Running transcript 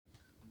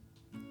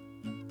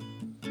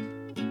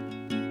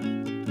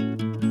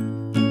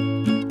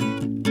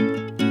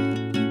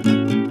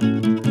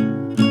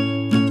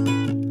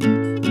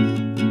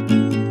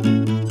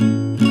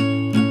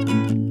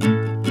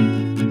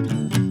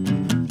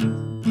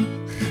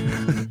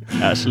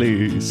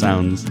actually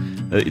sounds...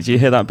 do you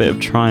hear that bit of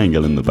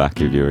triangle in the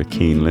back if you're a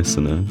keen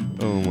listener?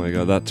 Oh my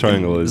god, that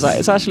triangle is...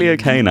 It's actually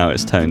okay now,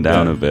 it's toned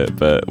down a bit,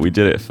 but we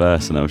did it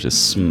first and I was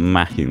just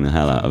smacking the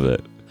hell out of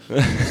it.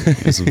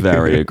 It was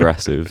very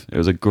aggressive. It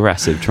was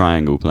aggressive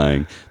triangle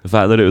playing. The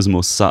fact that it was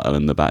more subtle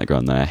in the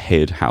background there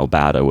hid how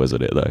bad I was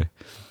at it though.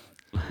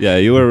 Yeah,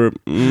 you were.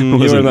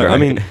 Wasn't I great.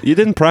 mean, you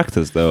didn't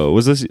practice though.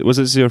 Was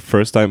this your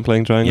first time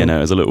playing triangle? You know,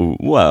 it was a little.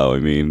 Well, I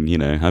mean, you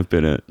know, I've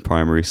been at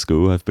primary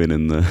school. I've been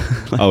in the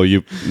Oh,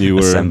 you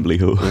were assembly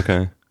hall.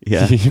 Okay.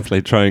 Yeah, You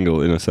played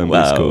triangle in assembly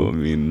well, school. I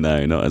mean,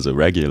 no, not as a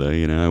regular.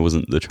 You know, I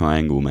wasn't the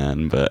triangle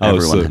man, but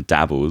everyone so- had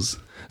dabbles.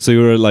 So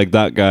you were like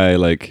that guy.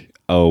 Like,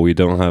 oh, we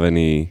don't have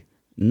any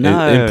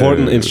No,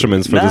 important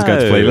instruments for this guy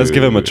to play. Let's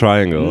give him a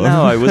triangle.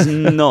 No, I was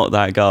not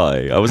that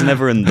guy. I was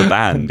never in the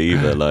band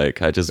either.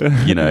 Like, I just,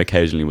 you know,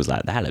 occasionally was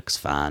like, that looks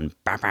fun.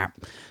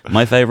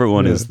 My favorite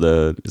one is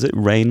is it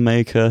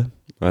Rainmaker?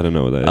 I don't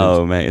know what that is.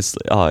 Oh,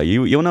 mate,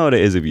 you'll know what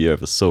it is if you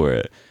ever saw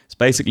it. It's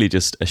basically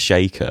just a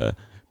shaker,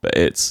 but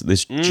it's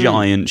this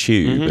giant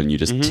tube, and you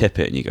just tip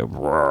it and you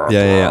go.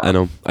 Yeah, I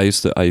know. I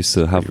used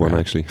to have one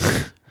actually.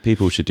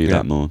 People should do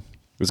that more.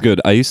 It's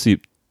good. I used to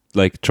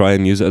like try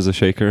and use it as a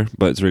shaker,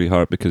 but it's really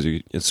hard because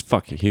it's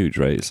fucking huge,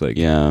 right? It's like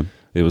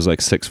it was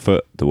like 6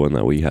 foot, the one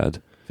that we had.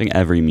 I think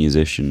every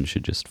musician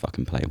should just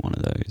fucking play one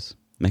of those.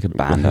 Make a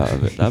band out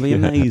of it. That'd be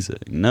amazing.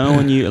 No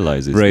one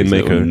utilizes these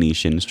little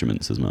niche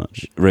instruments as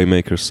much.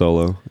 Rainmaker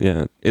solo,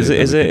 yeah. Is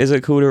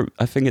it called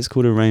I think it's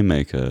called a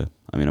Rainmaker.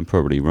 I mean, I'm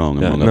probably wrong.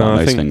 I'm wrong about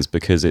most things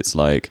because it's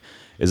like,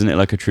 isn't it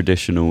like a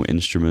traditional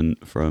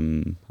instrument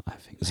from I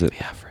think maybe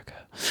Africa?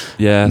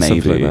 Yeah,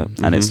 maybe something like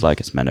that. And it's like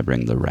it's meant to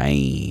bring the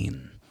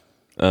rain.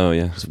 Oh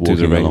yeah, Just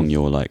walking along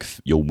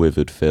your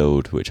withered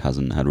field, which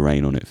hasn't had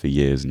rain on it for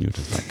years, and you're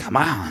just like, come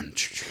on,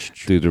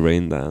 do the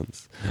rain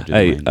dance.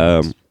 Hey,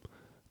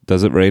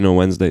 does it rain on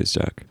Wednesdays,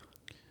 Jack?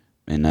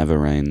 It never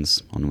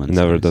rains on Wednesdays.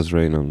 It never does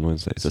rain on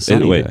Wednesdays. It's a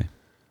sunny day.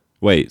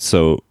 Wait,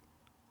 so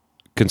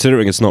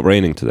considering it's not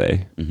raining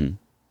today,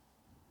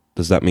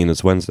 does that mean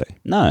it's Wednesday?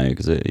 No,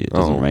 because it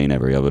doesn't rain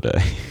every other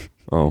day.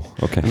 Oh,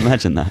 okay.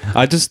 Imagine that.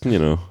 I just,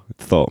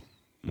 thought,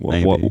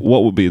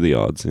 what would be the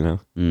odds,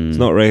 It's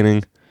not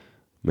raining,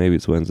 maybe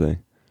it's Wednesday.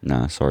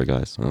 Nah, sorry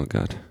guys. Oh,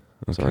 God.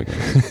 Okay. Sorry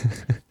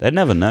guys. They'd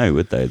never know,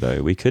 would they,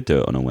 though? We could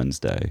do it on a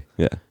Wednesday.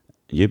 Yeah.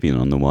 You'd be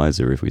none the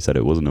wiser if we said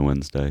it wasn't a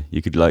Wednesday.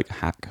 You could, like,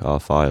 hack our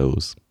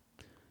files,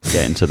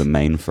 get into the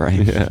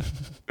mainframe.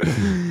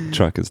 Yeah.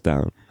 Track us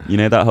down. You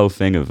know that whole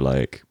thing of,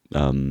 like,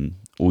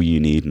 all you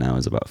need now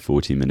is about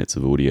 40 minutes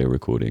of audio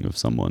recording of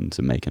someone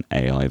to make an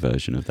AI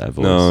version of their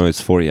voice. No,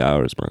 it's 40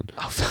 hours, man.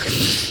 Oh, fuck.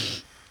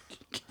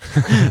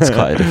 It's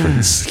quite a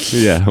difference.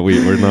 Yeah,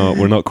 we're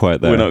not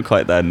quite there. We're not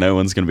quite there. No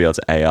one's going to be able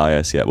to AI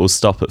us yet. We'll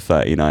stop at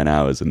 39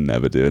 hours and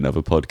never do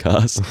another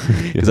podcast.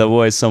 Because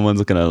otherwise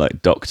someone's going to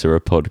like doctor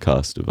a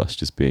podcast of us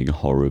just being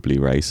horribly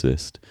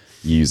racist,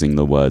 using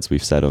the words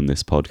we've said on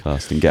this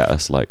podcast and get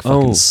us like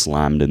fucking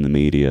slammed in the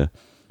media.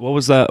 What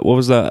was that?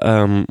 Was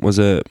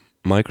it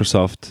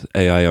Microsoft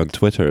AI on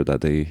Twitter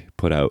that they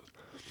put out?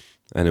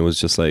 And it would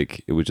just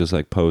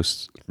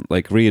post,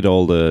 like read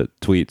all the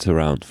tweets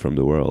around from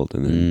the world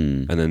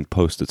and then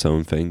post its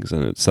own things.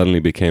 And it suddenly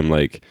became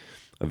like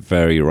a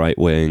very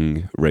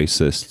right-wing,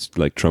 racist,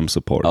 like Trump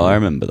supporter. Oh, I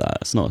remember that.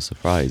 It's not a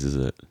surprise, is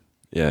it?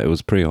 Yeah, it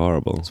was pretty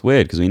horrible. It's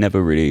weird because I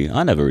never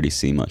really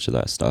see much of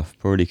that stuff.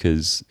 Probably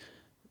because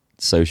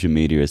social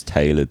media is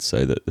tailored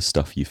so that the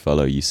stuff you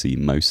follow, you see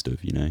most of,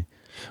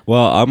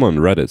 Well, I'm on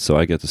Reddit, so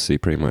I get to see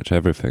pretty much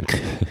everything.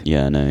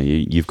 Yeah, no,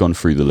 you've gone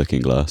through the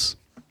looking glass.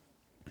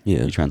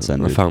 Yeah, you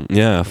transcended.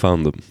 I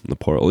found the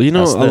portal.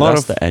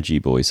 That's the edgy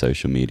boy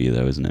social media,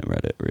 though, isn't it?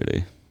 Reddit,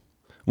 really.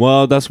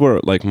 Well, that's where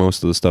like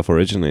most of the stuff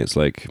originates.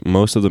 Like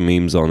most of the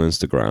memes on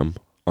Instagram,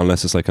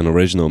 unless it's like an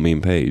original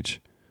meme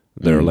page,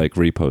 they're like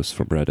reposts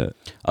from Reddit.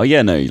 Oh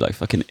yeah, no, like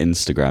fucking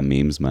Instagram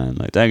memes, man.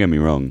 Like, don't get me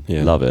wrong,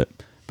 love it,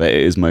 but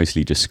it is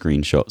mostly just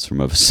screenshots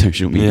from other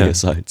social media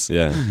sites.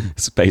 Yeah,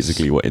 it's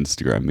basically what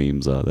Instagram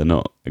memes are. They're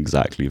not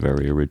exactly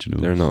very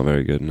original. They're not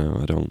very good.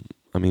 No,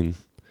 I mean.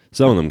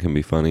 Some of them can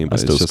be funny, but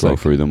I still scroll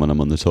through them when I'm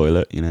on the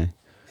toilet,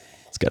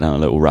 Let's get down a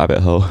little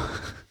rabbit hole.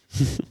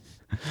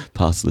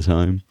 Pass the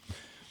time.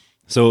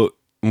 So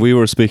we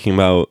were speaking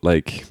about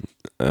like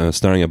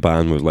starting a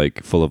band with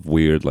like full of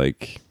weird,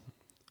 like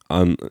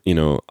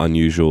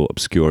unusual,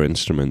 obscure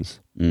instruments.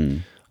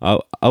 I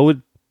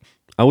would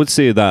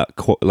say that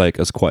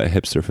as quite a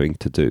hipster thing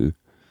to do.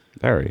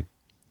 Very.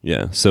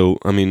 Yeah. So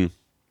I mean,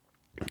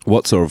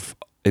 what sort of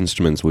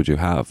instruments would you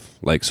have?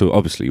 Like, so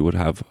obviously you would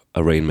have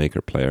a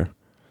Rainmaker player.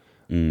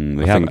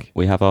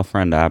 We have our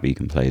friend Abby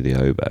can play the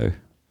oboe.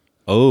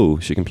 Oh,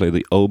 she can play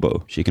the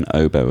oboe. She can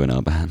oboe in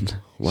our band.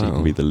 Wow, she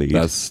can be the lead.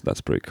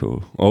 That's pretty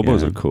cool.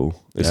 Oboes are cool.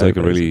 It's like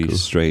a really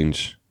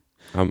strange.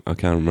 I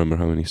can't remember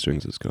how many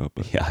strings it's got,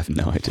 but yeah, I have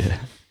no idea.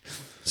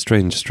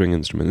 Strange string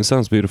instrument. It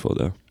sounds beautiful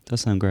though. It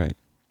does sound great.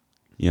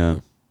 Yeah,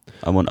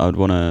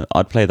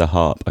 I'd play the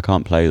harp. I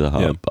can't play the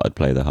harp, but I'd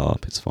play the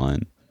harp. It's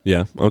fine.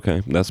 Yeah.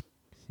 Okay. That's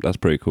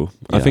pretty cool.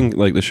 Yeah. I think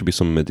like there should be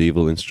some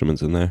medieval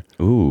instruments in there.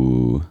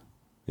 Ooh.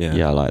 Yeah.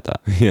 Yeah, I like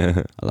that.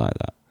 Yeah. I like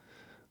that.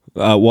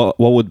 What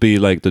would be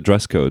like the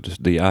dress code?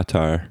 The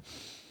attire,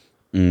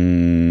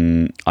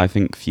 I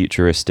think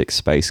futuristic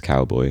space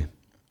cowboy,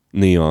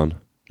 neon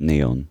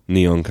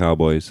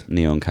cowboys.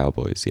 neon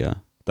cowboys. Yeah,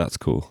 That's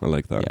cool. I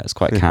like that. yeah. It's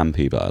quite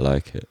campy, but I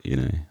like it. You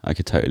know, I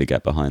could totally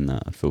get behind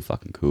that. I'd feel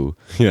fucking cool.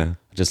 Yeah.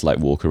 Just like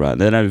walk around.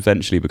 Then I'd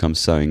eventually become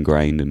so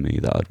ingrained in me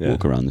that I'd Yeah.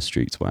 walk around the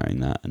streets wearing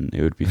that, and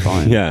it would be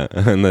fine. Yeah,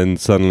 and then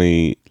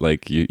suddenly,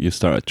 like you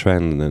start a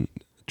trend,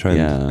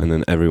 Yeah. and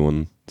then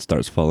everyone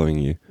starts following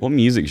you. What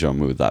music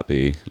genre would that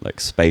be? Like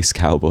space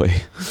cowboy,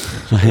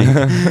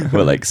 like,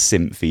 or like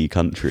synthy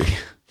country?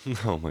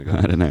 Oh my I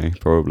god! don't know.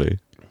 Probably.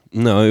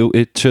 No,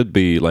 it should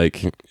be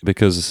like,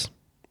 because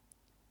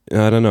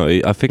I don't know.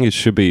 I think it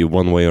should be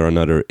one way or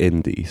another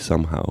indie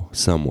somehow,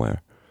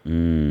 somewhere.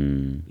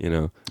 Mm, You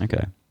know,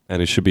 okay.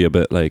 and it should be a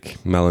bit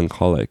like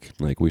melancholic.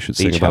 Like we should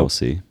sing Beach about.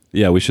 Chelsea.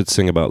 Yeah, we should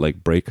sing about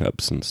like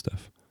breakups and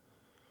stuff.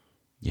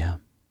 Yeah.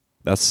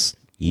 That's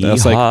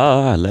Yeehaw, like-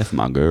 I left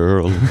my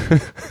girl.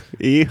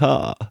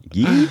 yeehaw.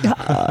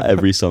 Yeehaw.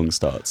 Every song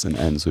starts and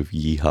ends with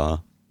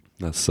yeehaw.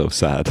 That's so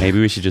sad. Maybe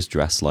we should just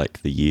dress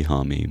like the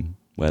yeehaw meme.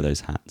 Wear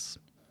those hats.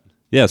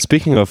 Yeah,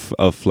 speaking of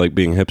like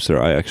being hipster,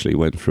 I actually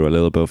went through a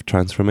little bit of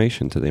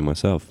transformation today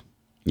myself.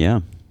 Yeah.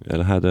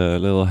 I had a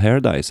little hair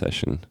dye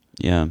session,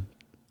 Yeah.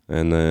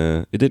 and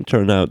it didn't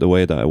turn out the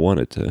way that I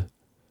wanted to.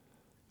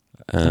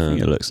 I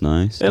think it looks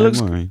nice. it Don't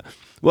looks- worry.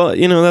 Well,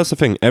 you know, that's the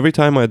thing. Every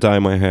time I dye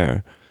my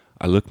hair,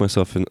 I look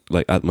myself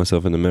at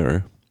myself in the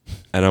mirror,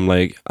 and I'm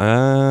like,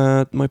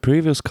 my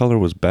previous color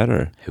was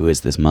better. Who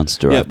is this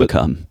monster Yeah, I've but-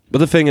 become? But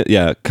the thing,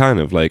 yeah, kind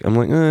of like, I'm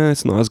like,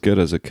 it's not as good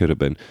as it could have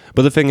been.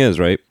 But the thing is,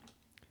 right?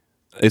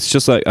 It's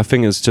just like, I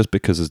think it's just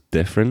because it's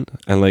different,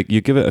 and like you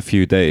give it a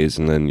few days,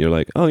 and then you're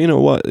like, oh, you know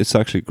what? It's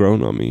actually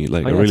grown on me.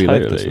 Like Oh, I yeah, really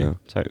like this totally.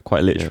 now.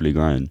 Quite literally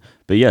grown.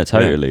 But yeah,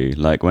 totally.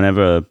 Like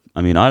whenever,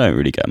 I mean, I don't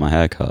really get my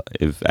hair cut.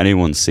 If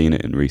anyone's seen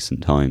it in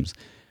recent times,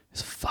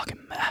 it's a fucking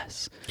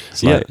mess.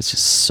 It's like, Yeah. it's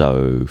just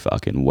so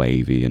fucking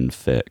wavy and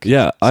thick.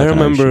 Yeah, It's I like an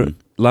remember ocean.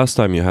 last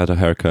time you had a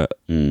haircut.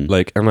 Mm.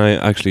 Like, and I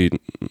actually,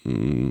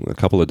 a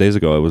couple of days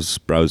ago, I was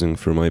browsing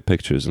through my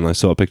pictures, and I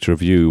saw a picture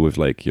of you with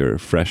like your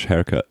fresh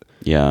haircut,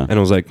 Yeah. and I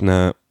was like,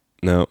 nah,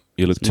 no,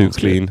 you look It's too not good.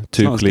 clean, It's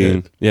too not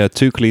clean. good. Yeah,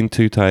 too clean,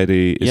 too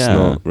tidy. It's yeah.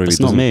 not really. It's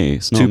not doesn't- me.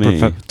 It's not Too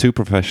me. too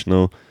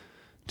professional.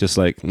 Just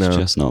like no, It's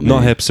just not me.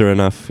 not hipster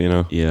enough. You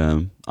know.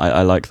 Yeah,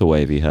 I like the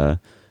wavy hair.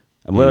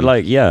 Well,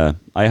 like, yeah,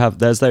 I have.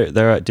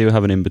 There I do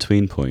have an in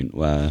between point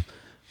where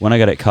when I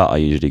get it cut, I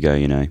usually go,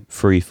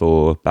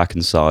 3/4 back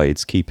and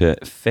sides, keep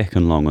it thick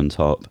and long on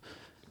top.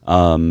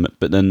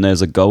 But then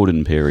there's a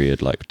golden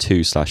period, like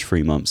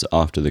 2/3 months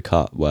after the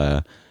cut,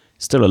 where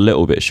it's still a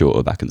little bit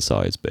shorter back and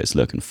sides, but it's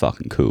looking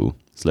fucking cool.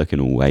 It's looking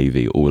all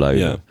wavy all over.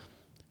 Yeah.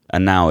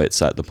 And now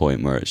it's at the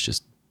point where it's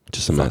just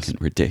a mess. fucking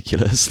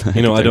ridiculous. Like,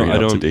 You know, I really know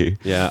don't. what to do.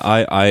 Yeah,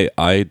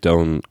 I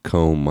don't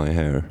comb my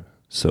hair,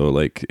 so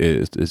like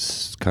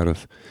it's kind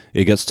of,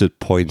 it gets to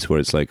points where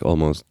it's like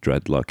almost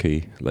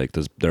dreadlocky. Like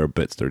there are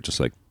bits that are just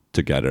like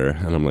together,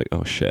 and I'm like,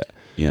 oh shit.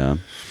 Yeah.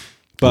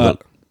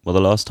 But Well,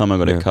 the last time I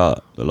got Yeah. it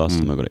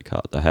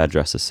cut, the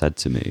hairdresser said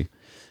to me,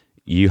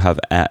 "You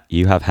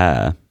have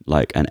hair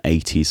like an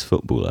 '80s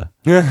footballer."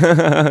 And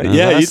I was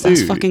yeah, like, you do.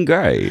 That's fucking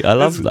great. I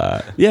love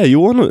that. Yeah, you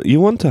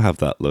want to have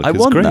that look. I It's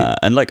want great. that.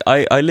 And like,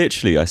 I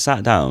literally, I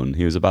sat down.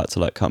 He was about to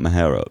like cut my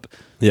hair up,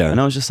 Yeah, and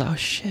I was just like, "Oh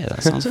shit,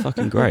 that sounds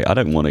fucking great." I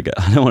don't want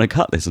to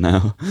cut this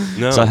now.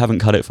 no. So I haven't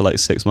cut it for like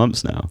 6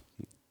 months now.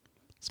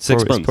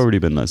 Six months? It's probably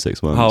been like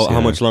 6 months. How yeah.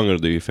 much longer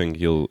do you think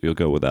you'll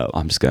go without?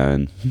 I'm just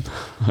going.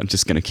 I'm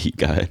just gonna keep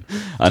going.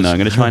 I know. I'm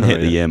gonna try and hit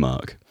the Yeah. year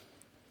mark.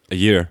 A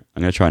year.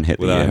 I'm gonna try and hit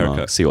the Without a year haircut.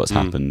 mark. See what's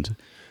Mm. happened.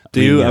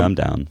 Do you, Yeah, I'm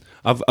down.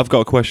 I've got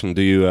a question.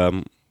 Do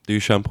you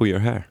shampoo your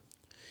hair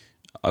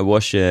I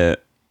wash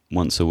it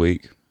once a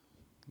week.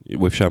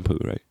 with shampoo,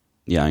 right?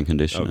 Yeah, and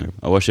conditioner. Okay.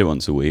 I wash it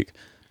once a week.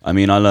 I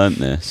mean, I learnt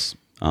this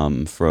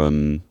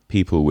from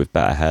people with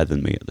better hair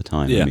than me at the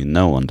time. Yeah. I mean,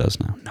 no one does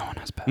now. No one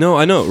has better. No,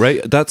 I know, right?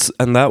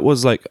 That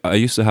was like, I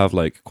used to have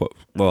like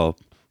well,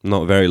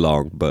 not very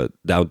long, but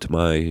down to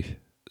my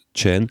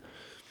chin.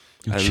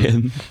 Your and-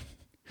 chin.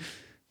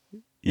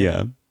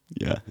 Yeah.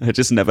 Yeah. I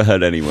just never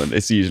heard anyone.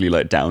 It's usually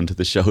like down to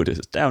the shoulders,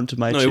 down to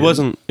my No,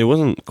 chin. it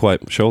wasn't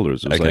quite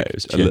shoulders. It was Okay, like it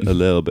was a chin.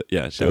 little bit,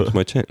 yeah, Sure. down to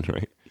my chin,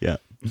 right? Yeah.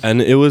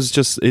 And it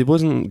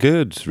wasn't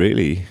good,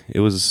 really. It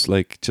was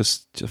like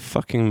just a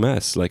fucking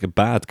mess, like a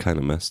bad kind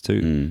of mess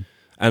too. Mm.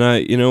 And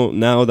I,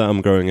 now that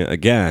I'm growing it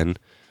again,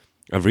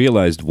 I've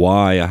realized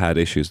why I had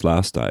issues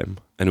last time.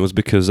 And it was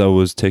because I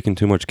was taking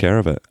too much care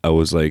of it. I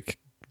was like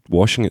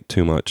washing it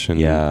too much. And,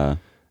 Yeah.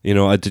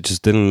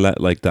 just didn't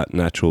let like that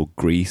natural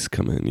grease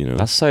come in,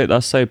 That's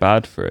so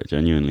bad for it,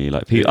 genuinely.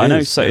 Like It I know,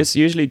 is, so yeah. it's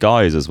usually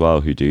guys as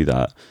well who do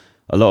that.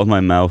 A lot of my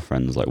male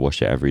friends like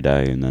wash it every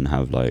day and then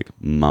have like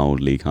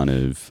mildly kind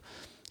of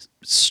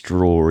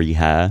strawy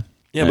hair.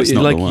 Yeah, And it's but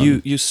not the like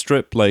one. you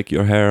strip like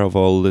your hair of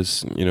all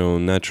this,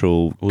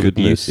 natural All the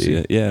goodness.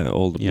 beauty. Yeah,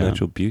 all the Yeah.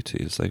 natural beauty.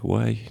 It's like,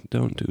 why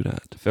don't do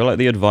that? I feel like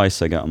the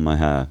advice I get on my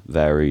hair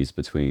varies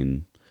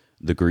between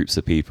the groups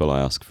of people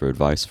I ask for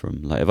advice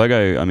from. Like if I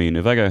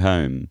go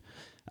home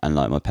and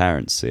like my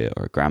parents see it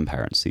or a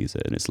grandparent sees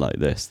it and it's like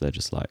this, they're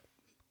just like,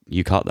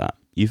 you cut that.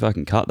 You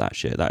fucking cut that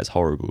shit. That is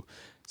horrible.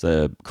 It's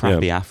a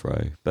crappy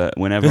afro. But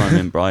whenever I'm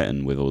in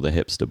Brighton with all the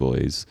hipster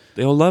boys,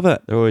 they all love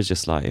it. They're always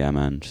just like, yeah,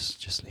 man,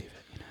 just leave it.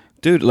 You know?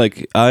 Dude,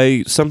 like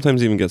I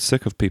sometimes even get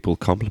sick of people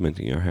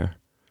complimenting your hair.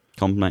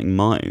 Complimenting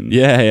mine?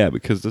 Yeah,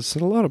 because there's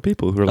a lot of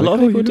people who are a lot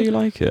of people do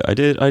like it.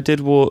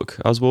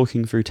 I was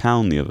walking through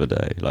town the other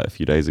day, like a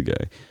few days ago,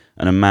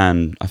 and a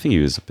man, I think he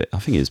was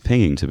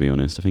pinging, to be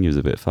honest. I think he was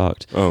a bit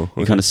fucked. Oh,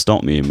 okay. He kind of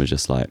stopped me and was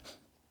just like,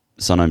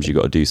 sometimes you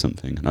got to do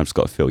something, and I've just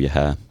got to feel your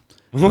hair.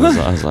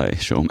 I was like,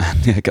 sure, man,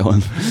 yeah, go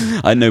on.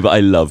 I know, but I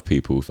love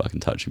people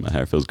fucking touching my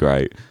hair. It feels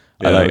great.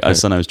 Yeah, I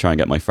sometimes try and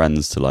get my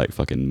friends to like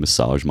fucking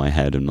massage my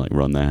head and like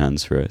run their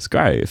hands through it. It's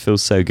great. It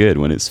feels so good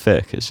when it's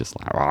thick. It's just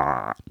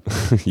like,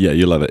 yeah,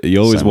 you love it.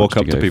 You always So walk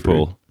much up to to go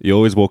people. through. You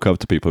always walk up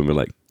to people and be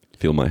like,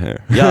 feel my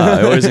hair. yeah,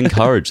 I always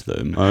encourage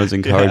them.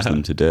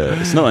 Them to do it.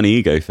 It's not an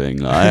ego thing.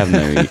 Like,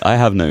 I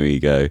have no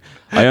ego.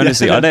 I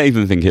honestly, I don't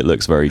even think it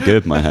looks very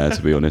good, my hair, to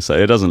be honest.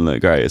 Like, it doesn't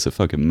look great. It's a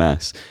fucking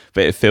mess,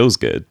 but it feels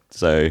good.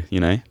 So, you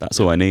know,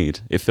 that's all I need.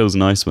 It feels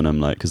nice when I'm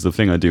like, because the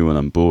thing I do when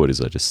I'm bored is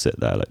I just sit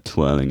there like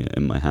twirling it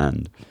in my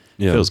hand.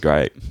 Yeah. Feels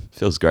great.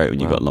 Feels great when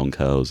you've Wow. got long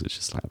curls. It's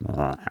just like,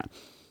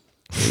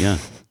 yeah.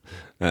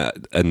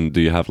 And do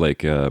you have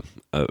like a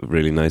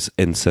really nice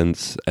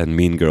incense and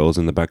Mean Girls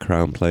in the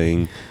background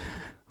playing?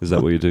 Is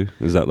that what you do?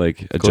 Is that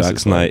like a course Jack's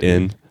that's what I night do.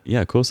 in?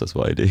 Yeah, of course that's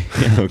what I do.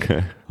 Yeah,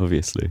 Okay,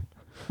 obviously.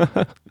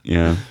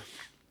 Yeah.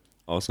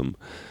 awesome.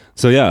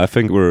 So yeah, I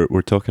think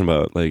we're talking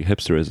about like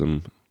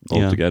hipsterism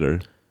Yeah. altogether.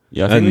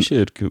 Yeah, I think we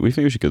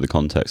should give the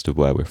context of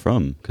where we're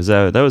from, because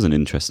there was an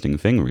interesting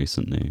thing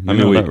recently. I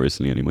mean, not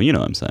recently anymore. You know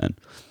what I'm saying?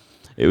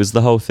 It was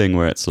the whole thing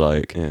where it's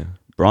like Yeah.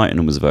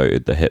 Brighton was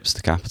voted the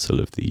hipster capital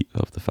of the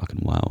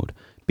fucking world.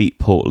 Beat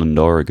Portland,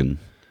 Oregon.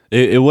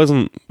 It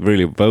wasn't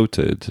really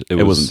voted. It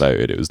wasn't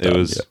voted. It was done. It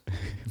was yeah.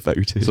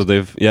 Voted. So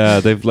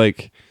they've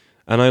like,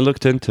 and I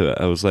looked into it.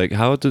 I was like,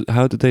 how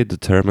did they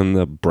determine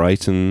that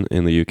Brighton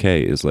in the UK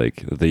is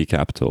like the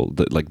capital,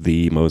 like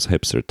the most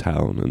hipster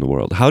town in the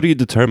world? How do you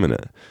determine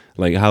it?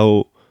 Like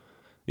how,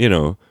 you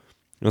know,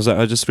 I was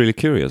just really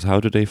curious.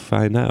 How did they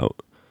find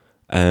out?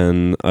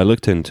 And I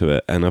looked into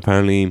it, and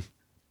apparently,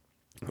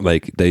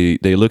 like they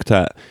looked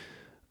at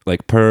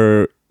like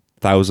per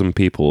 1,000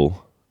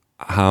 people,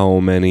 how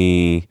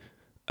many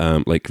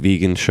like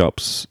vegan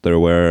shops there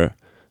were.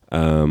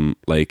 What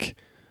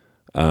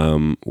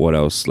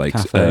else? Like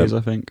Cafes,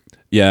 I think.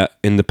 yeah,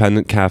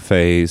 independent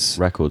cafes,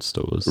 Record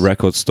stores.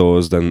 record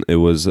stores. Then it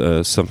was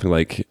something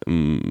like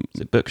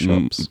Is it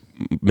bookshops?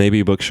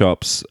 maybe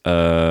bookshops.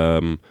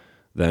 Then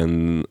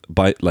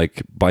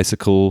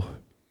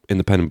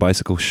independent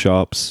bicycle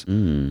shops.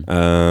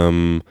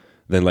 Then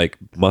like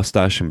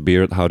mustache and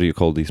beard. How do you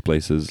call these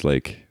places?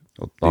 Like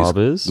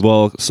Barbers?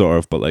 well, sort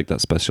of, but like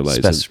that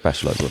specializes.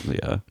 Specialized,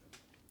 yeah.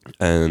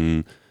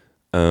 And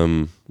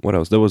what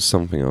else? There was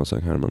something else I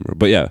can't remember.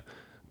 But yeah,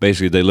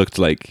 basically they looked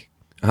like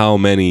how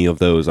many of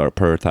those are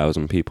per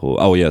 1,000 people.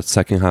 Oh yeah,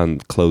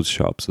 secondhand clothes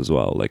shops as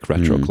well, like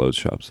retro clothes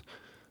shops.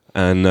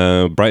 And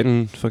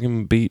Brighton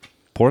fucking beat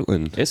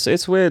Portland.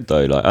 It's weird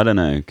though. Like I don't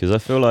know, because I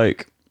feel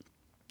like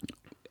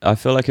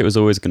it was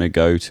always going to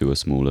go to a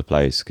smaller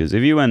place. Because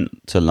if you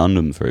went to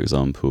London, for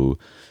example,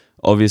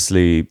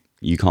 obviously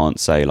you can't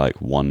say like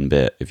one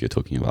bit. If you're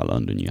talking about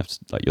London, you have to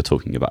like you're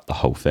talking about the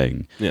whole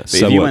thing. Yeah. But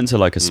if you went to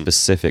like a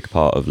specific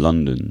part of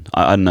London,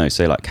 I don't know,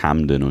 say like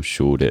Camden or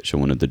Shoreditch or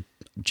one of the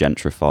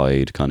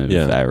gentrified kind of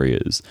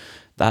areas,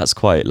 that's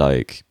quite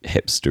like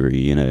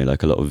hipstery, you know,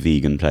 like a lot of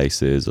vegan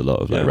places, a lot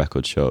of like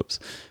record shops.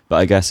 But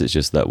I guess it's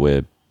just that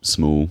we're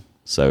small,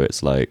 so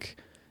it's like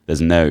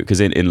there's no, because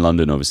in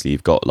London obviously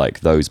you've got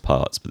like those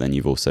parts, but then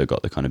you've also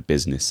got the kind of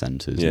business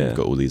centres, and you've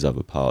got all these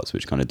other parts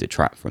which kind of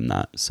detract from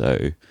that.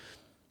 So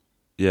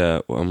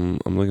yeah, well, I'm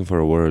looking for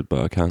a word,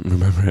 but I can't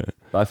remember it.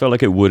 but I feel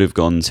like it would have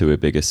gone to a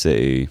bigger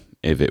city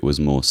if it was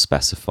more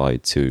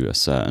specified to a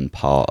certain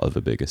part of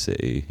a bigger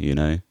city, you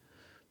know.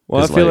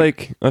 Well, I 'Cause,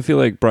 feel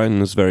like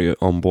Brighton is very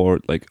on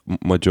board. Like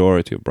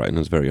majority of Brighton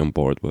is very on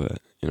board with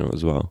it, you know,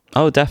 as well.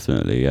 Oh,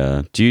 definitely,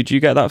 yeah. Do you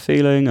get that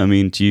feeling? I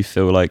mean, do you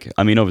feel like,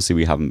 I mean, obviously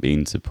we haven't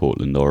been to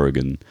Portland,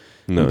 Oregon,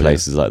 and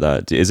places like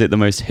that. Is it the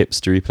most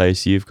hipstery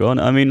place you've gone?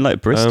 I mean,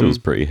 like Bristol's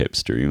pretty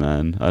hipstery,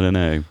 man. I don't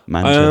know.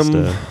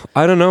 Manchester.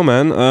 I don't know,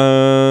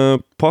 man.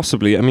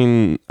 Possibly. I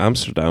mean,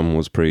 Amsterdam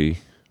was pretty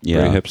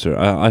hipster.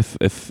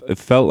 It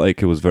felt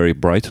like it was very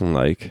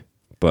Brighton-like,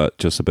 but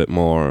just a bit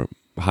more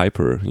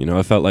hyper. You know,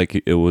 I felt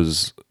like it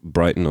was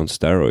Brighton on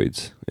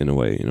steroids in a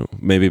way. You know,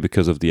 maybe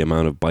because of the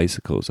amount of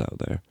bicycles out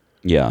there.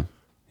 Yeah.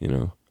 You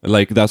know,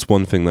 like that's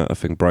one thing that I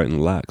think Brighton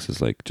lacks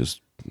is like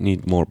just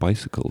need more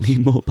bicycles.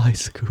 Need more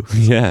bicycles.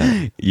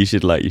 Yeah. You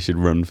should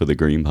run for the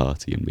Green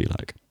Party and be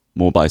like,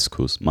 more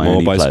bicycles. My More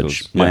only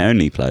bicycles, pledge. My yeah.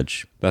 only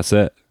pledge. That's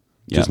it.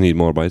 Just need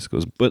more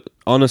bicycles. But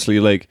honestly,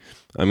 like,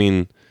 I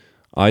mean,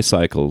 I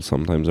cycle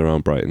sometimes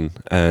around Brighton,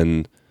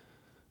 and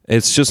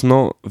it's just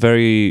not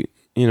very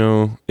you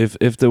know,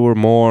 if there were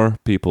more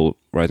people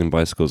riding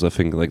bicycles, I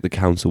think like the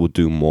council would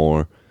do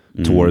more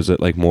towards it,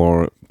 like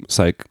more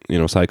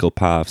cycle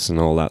paths and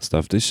all that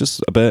stuff. It's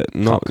just a bit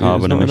not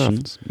carbon not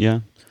emissions.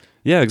 enough.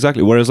 Yeah,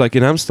 exactly. Whereas like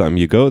in Amsterdam,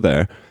 you go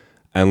there,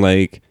 and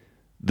like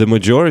the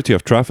majority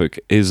of traffic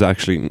is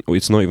actually,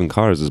 it's not even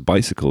cars, it's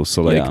bicycles.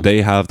 So like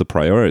they have the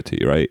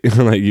priority, right?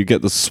 Like you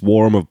get the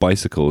swarm of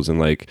bicycles, and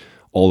like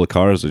all the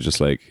cars are just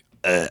like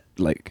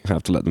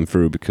have to let them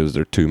through because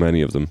there are too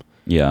many of them.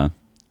 Yeah.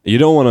 You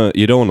don't want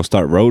to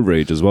start road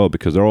rage as well,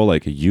 because they're all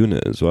like a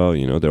unit as well.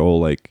 You know, they're all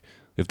like,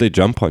 if they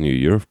jump on you,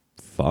 you're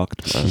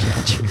fucked, man.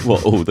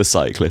 What, all the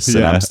cyclists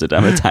in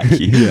Amsterdam attack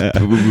you,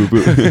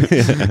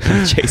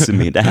 chasing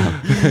me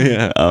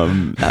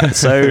down.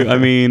 So I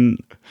mean,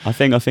 I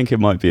think it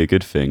might be a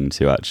good thing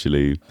to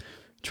actually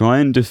try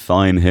and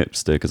define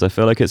hipster, because I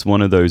feel like it's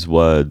one of those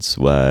words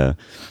where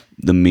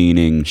the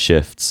meaning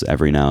shifts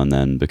every now and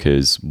then,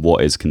 because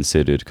what is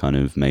considered kind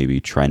of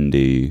maybe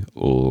trendy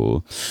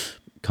or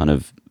kind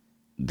of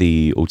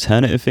the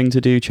alternative thing to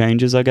do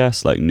changes, I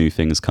guess. Like new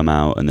things come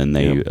out and then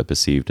they are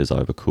perceived as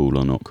either cool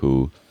or not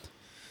cool,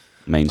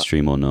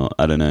 mainstream or not.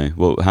 I don't know.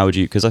 Well, how would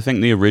you, because I think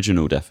the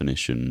original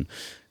definition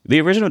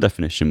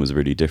was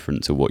really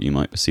different to what you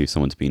might perceive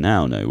someone to be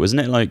now. No,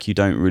 wasn't it like you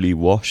don't really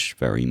wash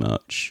very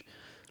much?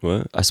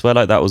 What? I swear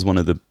like that was one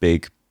of the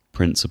big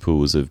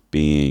principles of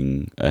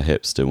being a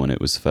hipster when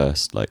it was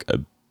first like a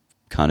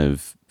kind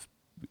of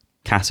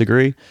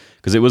category,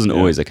 because it wasn't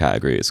always a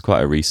category. It's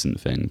quite a recent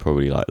thing,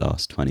 probably like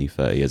last 20,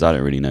 30 years. I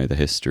don't really know the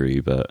history,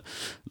 but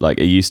like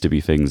it used to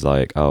be things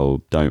like,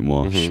 oh, don't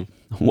wash,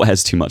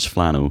 wears too much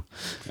flannel.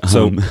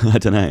 So I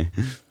don't know.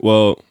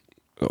 Well,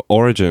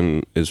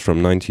 origin is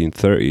from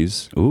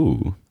 1930s.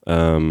 Ooh.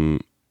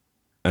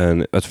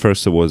 And at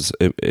first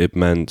it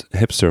meant,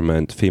 hipster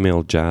meant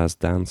female jazz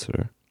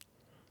dancer.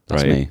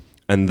 That's right? me.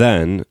 And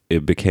then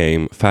it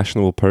became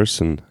fashionable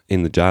person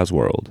in the jazz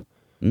world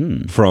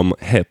from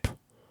hip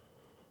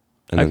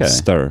and then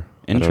stir.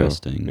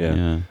 Interesting.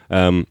 Yeah.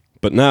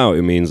 But now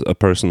it means a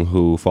person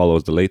who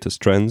follows the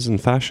latest trends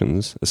and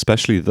fashions,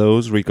 especially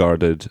those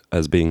regarded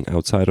as being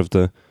outside of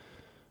the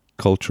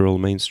cultural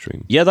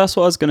mainstream. Yeah, that's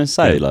what I was going to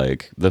say. Yeah.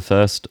 Like the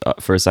first,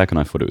 for a second,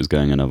 I thought it was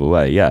going another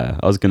way. Yeah,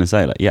 I was going to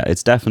say like, yeah,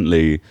 it's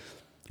definitely,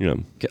 You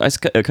know, it's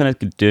kind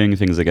of doing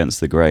things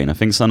against the grain. I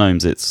think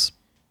sometimes it's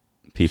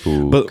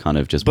people kind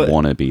of just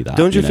want to be that.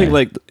 Don't you think know?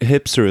 like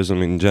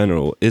hipsterism in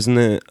general, isn't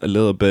it a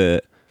little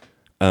bit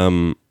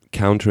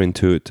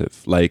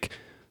counterintuitive? Like,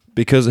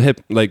 because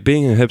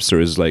being a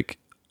hipster is like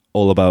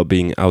all about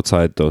being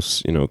outside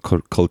those, you know,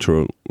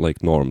 cultural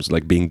like norms,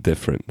 like being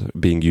different,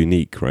 being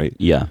unique, right?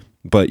 Yeah.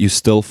 But you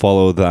still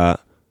follow that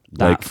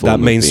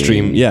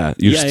mainstream. You're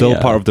still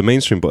part of the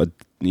mainstream, but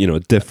you know,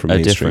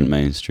 different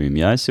mainstream.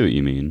 Yeah, I see what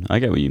you mean. I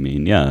get what you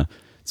mean. Yeah,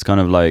 it's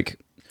kind of like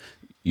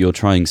you're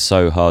trying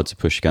so hard to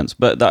push against,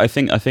 but I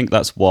think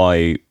that's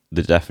why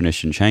the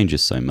definition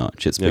changes so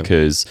much. It's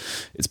because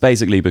it's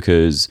basically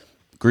because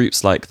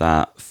groups like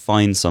that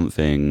find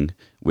something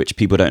which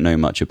people don't know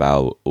much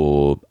about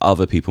or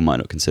other people might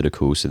not consider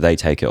cool, so they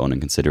take it on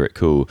and consider it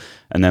cool.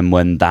 And then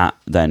when that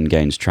then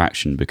gains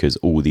traction because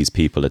all these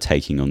people are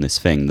taking on this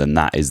thing, then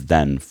that is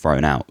then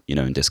thrown out, you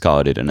know, and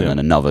discarded, and then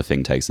another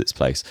thing takes its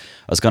place.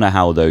 That's kind of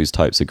how those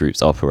types of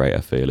groups operate,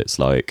 I feel. It's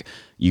like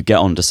you get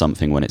onto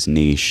something when it's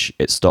niche,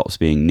 it stops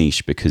being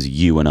niche because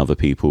you and other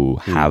people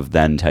have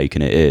then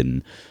taken it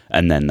in,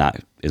 and then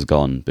that is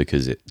gone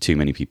because too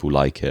many people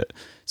like it.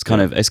 It's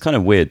kind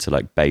of weird to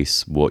like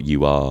base what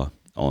you are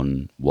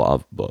on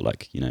what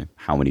like, you know,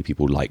 how many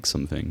people like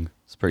something.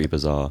 It's pretty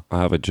bizarre. I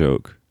have a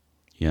joke.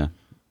 Yeah.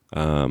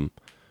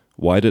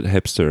 Why did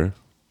hipster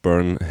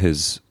burn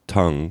his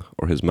tongue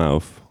or his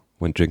mouth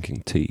when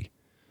drinking tea?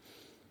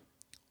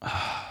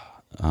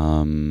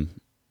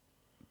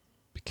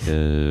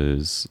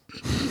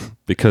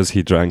 Because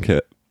he drank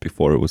it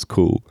before it was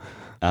cool.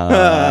 I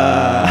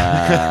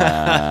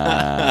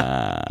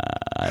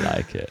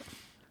like it.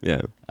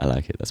 Yeah, I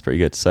like it. That's pretty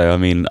good. So I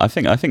mean, I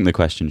think the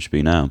question should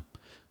be now: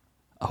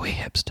 are we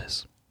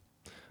hipsters?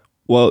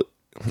 Well,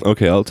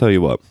 okay, I'll tell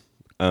you what.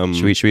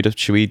 Should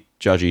we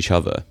judge each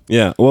other?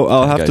 Yeah. Well,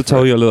 I'll have to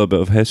tell you a little bit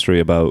of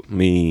history about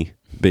me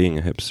being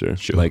a hipster.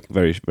 Sure. Like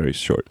very, very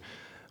short.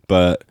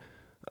 But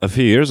a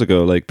few years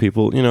ago, like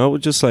people, you know,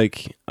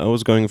 I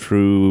was going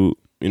through,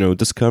 you know,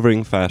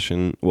 discovering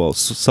fashion. Well,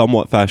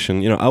 somewhat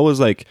fashion. You know, I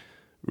was like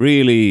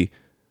really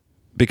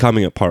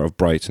becoming a part of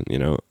Brighton. You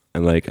know.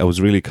 And like I was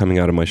really coming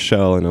out of my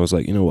shell, and I was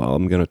like, you know what,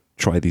 I'm gonna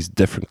try these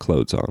different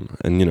clothes on,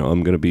 and you know,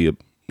 I'm gonna be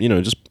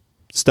just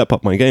step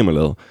up my game a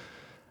little.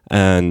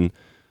 And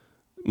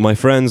my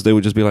friends, they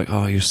would just be like,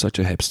 "Oh, you're such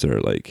a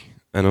hipster," like,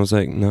 and I was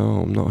like,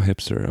 "No, I'm not a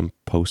hipster. I'm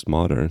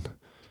postmodern."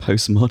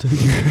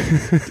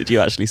 Postmodern? Did you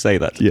actually say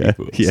that to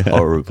people? It's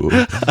horrible.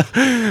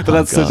 But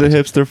that's such a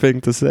hipster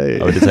thing to say.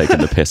 I would have taken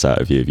the piss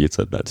out of you if you'd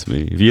said that to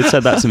me. If you'd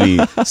said that to me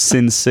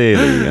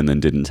sincerely and then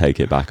didn't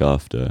take it back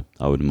after,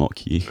 I would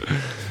mock you.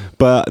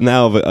 But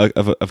now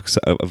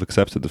I've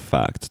accepted the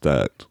fact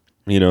that,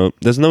 you know,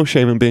 there's no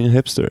shame in being a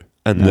hipster,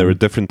 and there are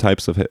different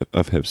types of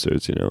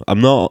hipsters. You know, I'm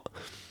not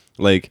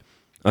like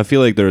I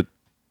feel like there are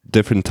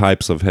different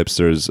types of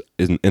hipsters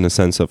in a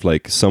sense of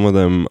like some of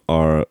them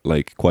are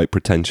like quite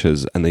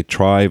pretentious and they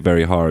try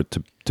very hard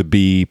to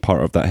be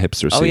part of that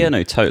hipster scene. Oh yeah,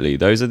 no, totally.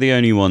 Those are the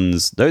only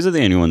ones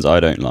I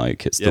don't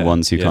like. It's the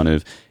ones who kind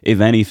of,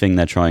 if anything,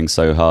 they're trying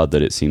so hard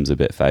that it seems a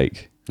bit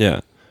fake.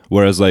 Yeah.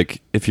 Whereas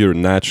like if you're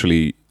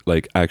naturally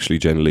like actually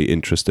genuinely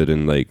interested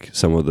in like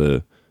some of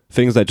the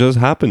things that just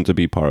happen to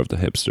be part of the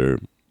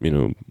hipster,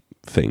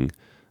 thing,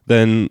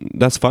 then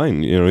that's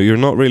fine. You're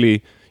not really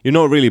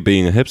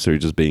being a hipster, you're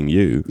just being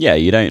you. Yeah,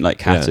 you don't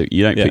like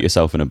you don't put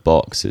yourself in a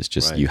box. It's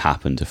just Right. you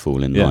happen to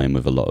fall in line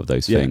with a lot of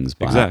those things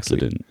by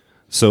accident.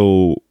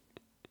 So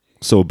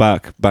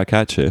back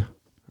at you.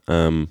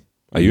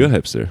 Are you a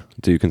hipster?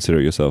 Do you consider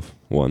yourself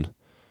one?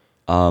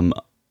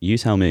 You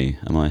tell me,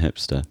 am I a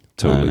hipster?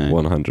 Totally,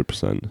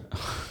 100%.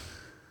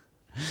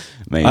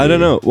 Maybe. I don't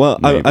know. Well,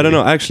 I Maybe. don't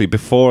know. Actually,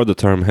 before the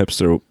term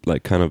hipster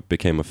like kind of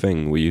became a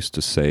thing, we used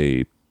to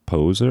say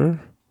poser.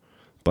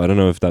 But I don't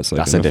know if that's like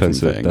That's an a different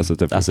offensive. thing.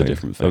 That's a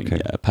different thing. Okay.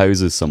 Yeah,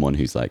 pose is someone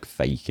who's like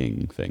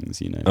faking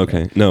things,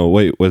 Okay. No,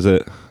 wait. Was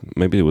it?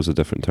 Maybe it was a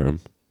different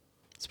term.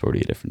 It's probably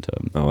a different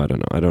term. Oh, I don't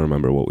know. I don't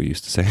remember what we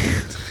used to say.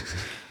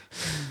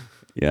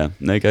 Yeah,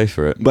 no, go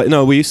for it. But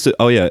no, we used to.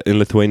 Oh yeah, in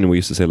Lithuanian we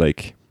used to say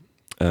like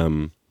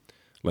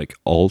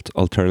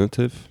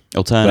alternative.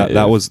 Alternative.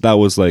 That was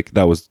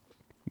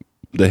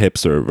the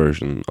hipster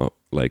version of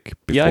like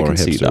before. Yeah, I can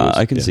see hipster that. was-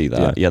 I can yeah, see that.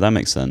 yeah. Yeah, that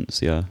makes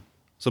sense. Yeah.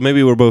 So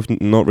maybe we're both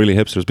not really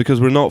hipsters because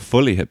we're not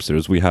fully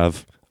hipsters. We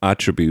have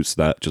attributes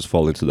that just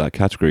fall into that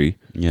category,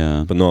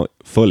 Yeah. but not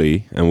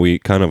fully. And we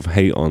kind of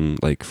hate on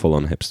like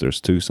full-on hipsters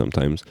too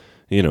sometimes.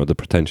 The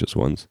pretentious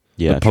ones,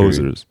 Yeah. the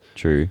posers.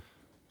 True.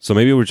 So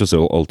maybe we're just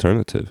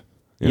alternative.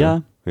 you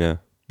know? Yeah. Yeah.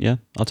 Yeah.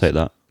 I'll take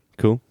that.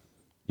 Cool.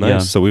 Nice. Yeah.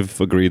 So we've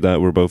agreed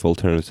that we're both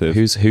alternative.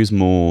 Who's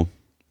more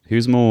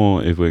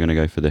if we're gonna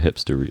go for the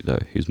hipster route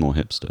though? Who's more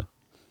hipster?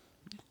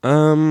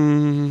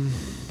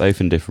 Both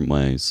in different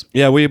ways.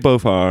 Yeah, we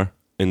both are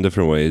in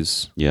different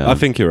ways. Yeah. I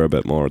think you're a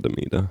bit more than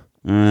me though.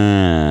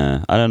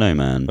 I don't know,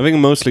 man. I think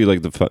mostly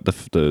like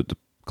the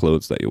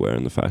clothes that you wear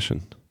and the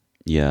fashion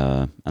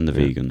Yeah, and the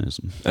Yeah.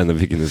 veganism. and the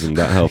veganism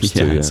that helps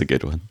Yeah, too. that's Yeah. a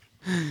good one.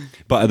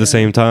 But at the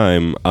same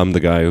time, I'm the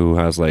guy who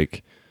has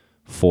like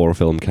 4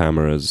 film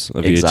cameras,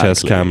 a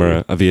VHS Exactly.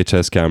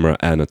 camera,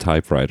 and a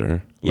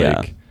typewriter. Yeah.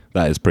 Like,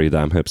 that is pretty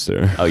damn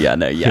hipster. Oh yeah,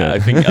 no, yeah. Yeah. I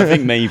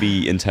think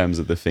maybe in terms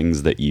of the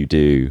things that you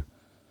do,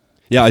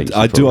 Yeah, think you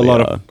I do a probably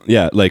lot are.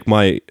 of like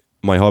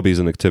my hobbies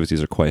and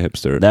activities are quite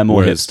hipster. they're more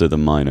whereas- hipster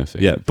than mine, I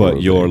think. Yeah, but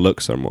probably. your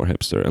looks are more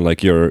hipster, and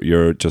like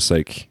you're just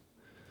like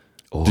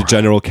the Aura.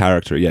 general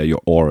character. Yeah,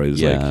 your aura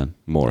is Yeah, like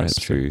more That's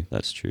hipster. true.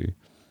 That's true.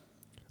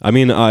 I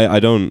mean, I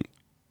don't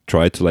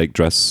try to like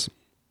dress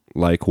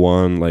like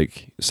one.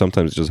 Like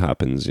sometimes it just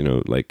happens,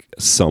 like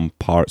some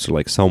parts are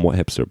like somewhat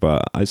hipster,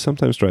 but I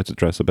sometimes try to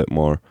dress a bit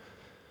more.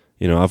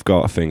 I've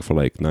got a thing for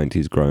like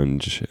 90s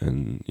grunge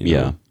and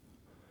Yeah.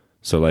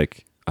 So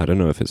like I don't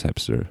know if it's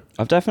hipster.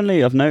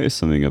 I've noticed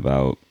something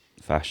about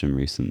fashion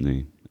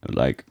recently.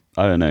 Like,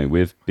 I don't know,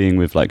 with being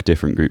with like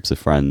different groups of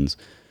friends,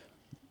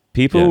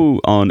 people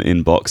aren't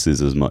in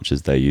boxes as much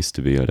as they used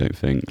to be, I don't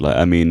think. Like,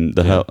 I mean,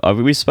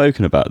 we've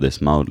spoken about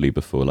this mildly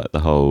before, like the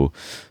whole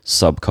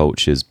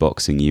subcultures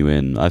boxing you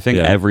in. I think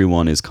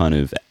everyone is kind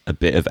of a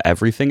bit of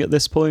everything at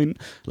this point.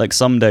 Like,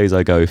 some days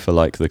I go for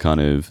like the kind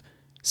of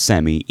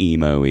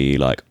semi-emo-y,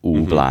 like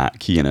all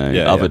black,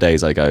 Other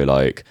days I go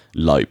like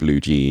light blue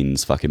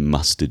jeans, fucking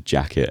mustard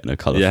jacket and a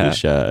colourful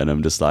shirt, and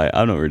I'm just like,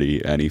 I'm not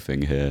really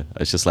anything here.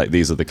 It's just like,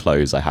 these are the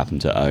clothes I happen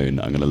to own.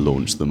 I'm going to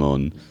launch them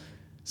on,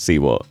 see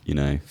what,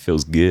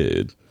 feels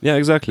good. Yeah,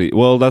 exactly.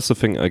 Well, that's the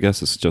thing. I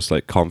guess it's just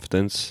like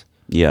confidence.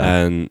 Yeah.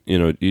 And,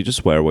 you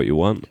just wear what you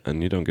want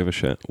and you don't give a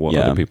shit what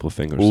other people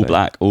think or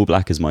say. All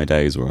black is my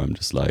days where I'm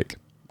just like,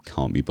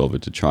 can't be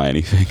bothered to try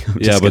anything. I'm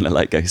just going to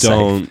like go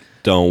safe.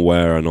 Don't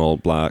wear an all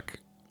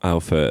black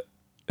outfit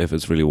if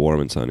it's really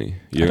warm and sunny.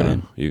 You're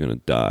gonna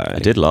die. I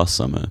did last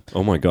summer.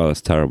 Oh my god,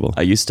 that's terrible.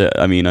 I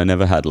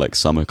never had like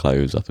summer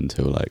clothes up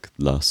until like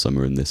last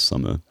summer and this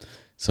summer.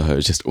 So I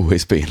was just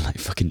always being like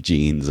fucking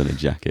jeans and a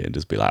jacket and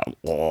just be like,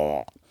 whoa.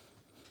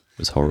 It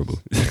was horrible.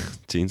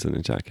 Jeans and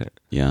a jacket.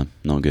 Yeah,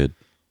 not good.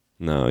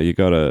 No, you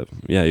gotta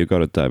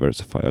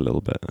diversify a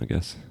little bit, I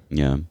guess.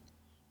 Yeah.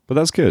 But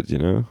that's good,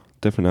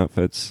 different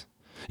outfits.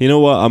 You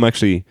know what?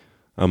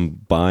 I'm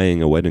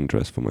buying a wedding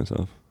dress for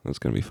myself. That's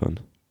gonna be fun.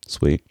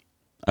 Sweet.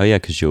 Oh yeah,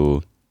 because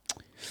you're...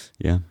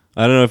 Yeah.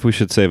 I don't know if we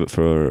should save it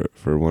for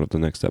one of the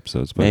next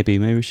episodes. But Maybe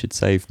we should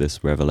save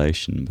this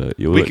revelation, but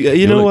you'll look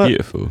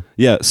beautiful.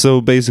 Yeah, so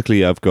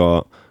basically I've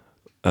got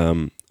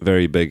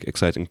very big,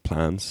 exciting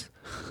plans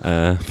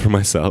for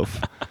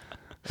myself,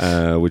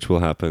 which will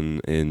happen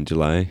in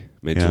July,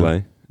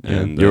 mid-July. Yeah.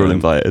 And You're all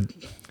invited.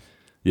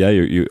 Yeah,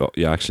 you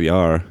actually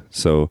are.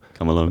 So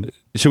come along.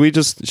 Should we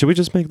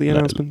just make the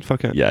announcement?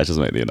 Fuck it. Yeah, just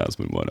make the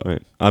announcement. Why not?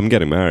 Right. I'm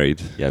getting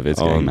married. Yeah, Vid's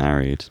getting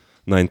married.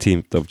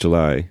 19th of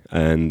July,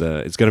 and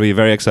it's going to be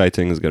very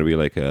exciting. It's going to be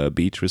like a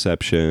beach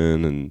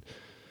reception, and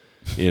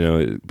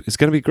it's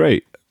going to be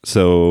great.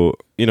 So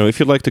if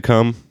you'd like to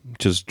come,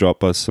 just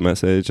drop us a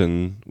message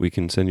and we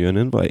can send you an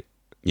invite.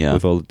 Yeah.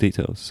 with all the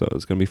details. So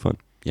it's gonna be fun.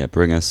 Yeah,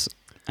 bring us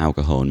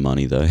alcohol and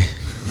money though.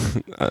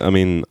 I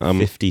mean,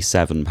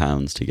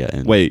 £57 to get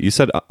in. wait, you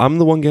said I'm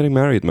the one getting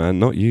married, man,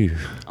 not you.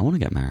 I want to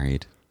get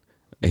married.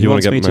 He You wanna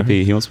wants get me to married?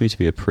 be. He wants me to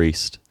be a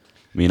priest.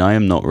 I mean, I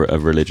am not a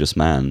religious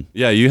man.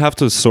 Yeah, you have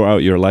to sort out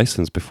your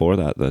license before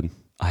that. Then.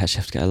 I actually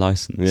have to get a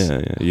license.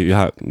 Yeah. You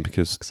have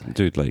because, Fuck's sake.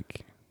 dude,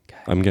 like,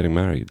 I'm getting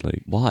married.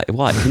 Like, Why?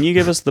 Why? Can you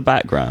give us the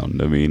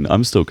background? I mean,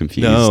 I'm still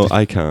confused. no,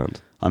 I can't.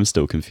 I'm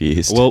still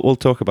confused. We'll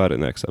talk about it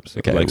next episode.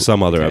 Okay, Like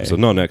some other okay. episode,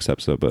 not next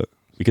episode, but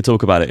we could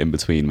talk about it in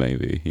between,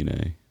 maybe. You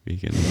know,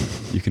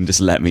 you can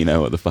just let me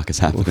know what the fuck is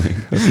happening.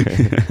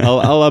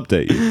 I'll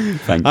update you.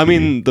 Thank you. I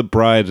mean, the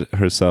bride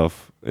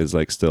herself is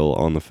like still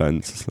on the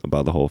fence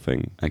about the whole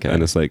thing. Okay.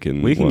 And it's like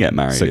in we can get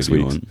married 6 if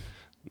you weeks.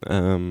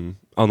 want.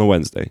 On a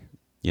Wednesday.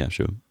 Yeah,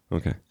 sure.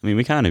 Okay. I mean,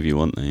 we can if you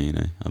want. Though, you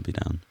know, I'll be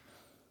down.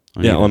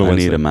 Yeah, on a I need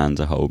Wednesday. a man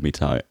to hold me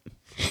tight.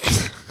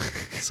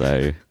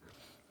 So,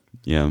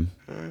 yeah,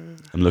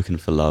 I'm looking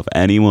for love.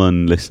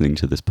 Anyone listening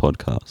to this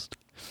podcast,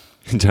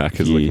 Jack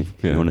is you, looking.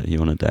 Yeah. you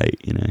want to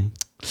date? You know.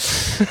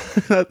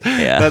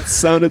 That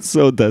sounded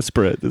so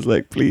desperate. It's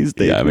like, please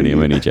date Yeah, I'm me.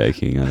 only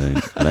joking.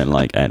 I don't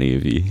like any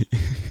of you.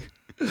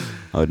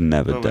 I would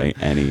never Oh, man. date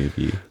any of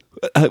you.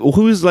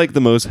 Who is like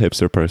the most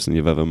hipster person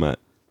you've ever met?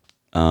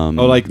 Oh,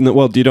 Like, no,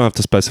 well, you don't have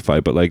to specify,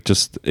 but like,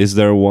 just is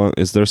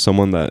there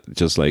someone that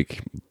just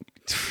like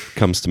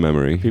comes to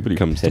memory? people who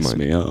comes to piss mind.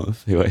 me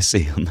off, who I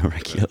see on the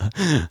regular.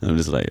 I'm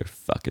just like,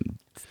 fucking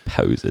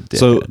poser dickhead.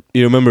 So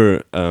you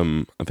remember?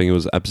 I think it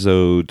was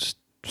episode.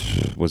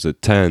 Was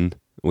it 10?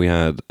 We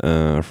had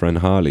our friend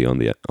Harley on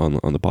the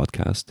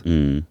podcast.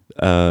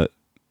 Mm.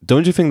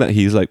 Don't you think that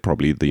he's like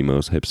probably the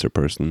most hipster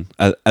person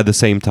at the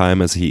same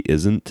time as he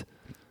isn't?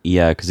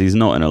 Yeah, because he's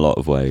not in a lot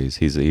of ways.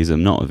 He's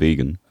not a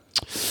vegan.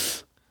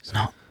 He's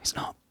not.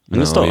 I'm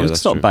No, gonna yeah, that's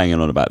stop true. banging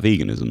on about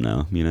veganism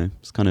now. You know,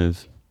 it's kind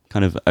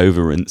of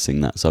over rinsing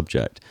that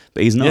subject.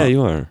 But he's not. Yeah,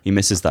 you are. He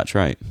misses that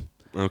trait.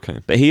 Okay.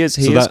 But he is.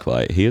 So He that-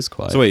 is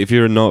quite. So wait, if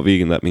you're not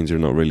vegan, that means you're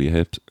not really a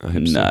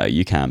hipster. No,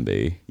 you can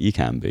be. You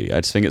can be.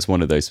 I just think it's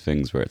one of those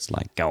things where it's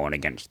like going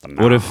against the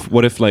norm.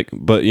 What if like,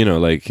 but you know,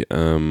 like,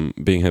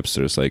 being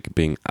hipster is like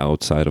being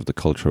outside of the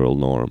cultural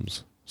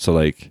norms. So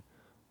like,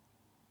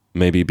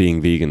 maybe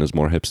being vegan is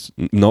more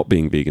not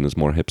being vegan is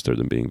more hipster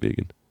than being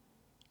vegan.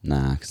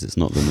 Nah, because it's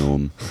not the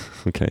norm.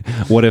 Okay.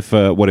 What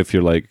if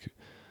you're like,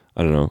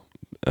 I don't know,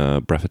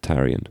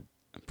 breatharian?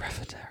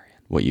 Breatharian.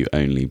 What, you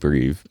only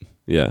breathe?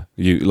 Yeah,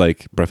 you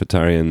like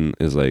breatharian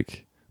is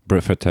like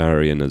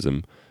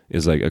breatharianism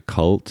is like a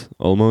cult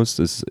almost.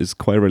 It's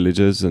quite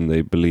religious, and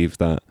they believe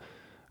that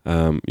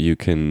you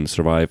can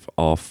survive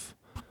off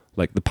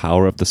like the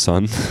power of the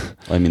sun.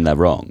 I mean, they're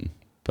wrong,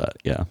 but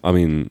yeah. I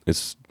mean,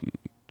 it's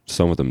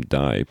some of them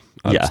die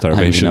out Yeah, of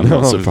starvation. I mean,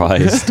 I'm not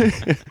surprised.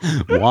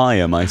 Why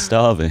am I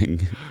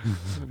starving?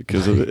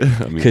 because of it.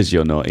 I mean, Because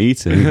you're not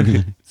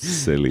eating.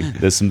 silly.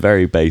 There's some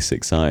very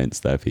basic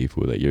science there,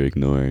 people, that you're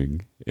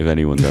ignoring. If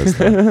anyone does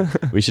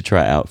that, we should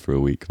try it out for a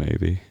week,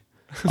 maybe.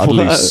 I'd What?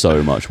 lose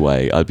so much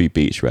weight. I'd be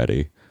beach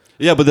ready.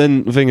 Yeah, but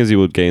then the thing is, you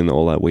would gain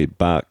all that weight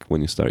back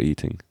when you start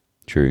eating.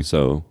 True.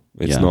 So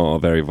it's Yeah. not a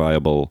very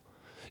viable.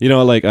 You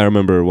know, like I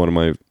remember one of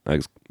my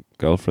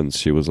ex-girlfriends.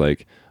 She was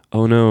like,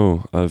 "Oh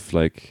no,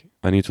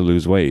 I need to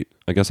lose weight.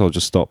 I guess I'll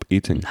just stop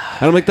eating."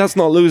 And I'm like, "That's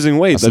not losing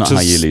weight. That's not just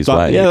how you lose stop-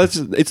 weight. Yeah,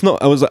 it's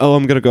not. I was like, "Oh,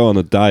 I'm gonna go on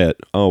a diet."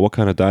 "Oh, what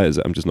kind of diet is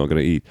it?" "I'm just not gonna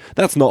eat."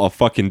 That's not a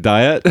fucking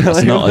diet.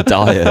 That's not a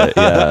diet.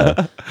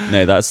 Yeah.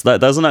 No, that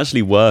doesn't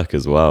actually work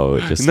as well.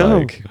 It just No.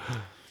 like.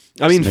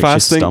 I mean, just makes your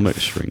fasting. stomach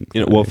shrink.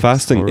 You know, well, It's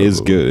fasting is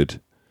horrible.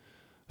 good.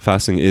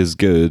 Fasting is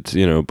good,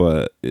 you know,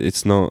 but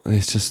it's not.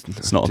 It's just.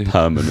 It's not a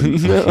permanent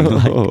fucking,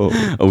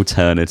 like,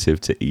 alternative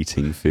to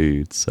eating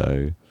food.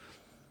 So,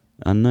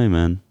 I don't know,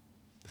 man.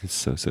 It's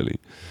so silly.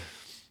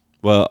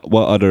 Well,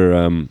 what other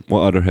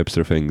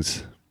hipster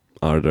things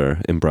are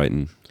there in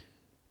Brighton?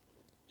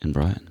 In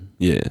Brighton,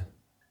 Yeah.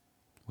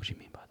 what do you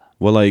mean by that?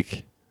 Well,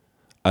 like,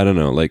 I don't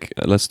know. Like,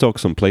 let's talk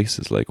some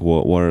places. Like,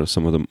 what are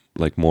some of the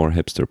like more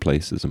hipster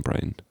places in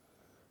Brighton?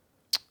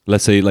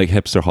 Let's say like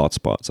hipster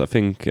hotspots. I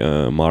think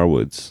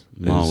Marwood's.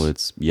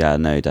 Marwood's, yeah,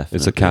 no, definitely.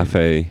 It's a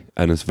cafe,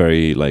 and it's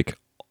very like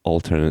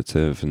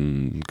alternative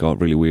and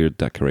got really weird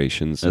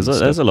decorations. There's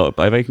a lot.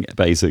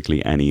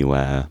 Basically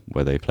anywhere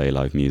where they play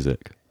live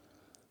music,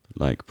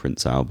 like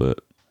Prince Albert.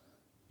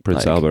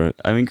 Prince like, Albert.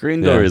 I mean,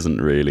 Green Door Yeah. isn't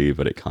really,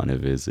 but it kind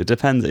of is. It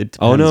depends. It depends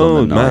Oh no,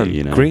 on the night, man!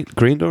 you know.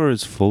 Green Door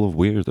is full of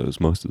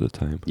weirdos most of the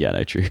time. Yeah,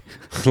 no, true.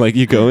 Like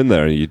you go in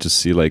there and you just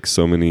see like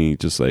so many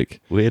just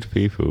like Weird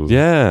people.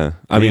 yeah.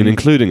 I mean,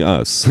 including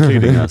us.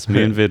 Including us.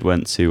 Me and Vid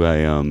went to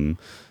a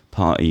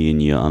party in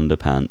your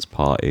underpants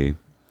party.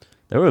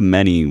 There were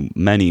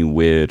many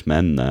weird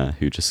men there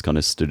who just kind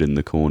of stood in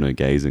the corner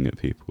gazing at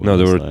people. No,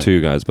 there It's were like-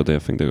 2 guys, but I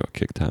think they got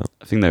kicked out.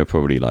 I think they were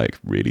probably like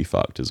really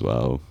fucked as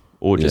well,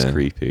 or just Yeah.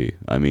 creepy.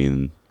 I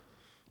mean,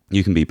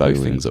 you can be both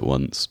Pretty things at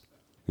once.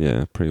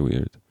 Yeah, pretty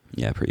weird.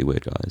 Yeah, pretty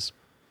weird guys.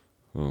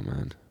 Oh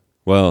man.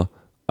 Well,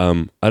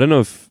 I don't know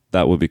if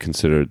that would be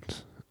considered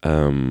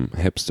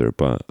hipster,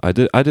 but I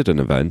did an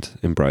event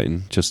in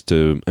Brighton just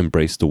to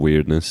embrace the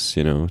weirdness,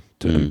 you know,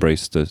 to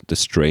embrace the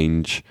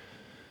strange,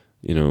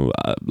 you know,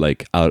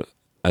 like out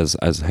as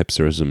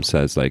hipsterism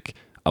says, like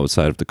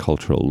outside of the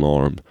cultural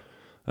norm.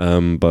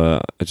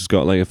 But I just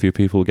got like a few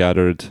people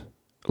gathered,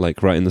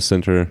 like right in the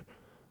center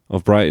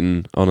of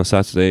Brighton on a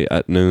Saturday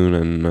at noon,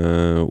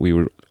 and we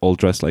were all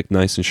dressed like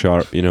nice and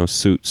sharp, you know,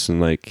 suits and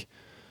like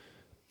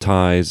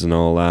ties and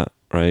all that,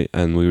 right?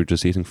 And we were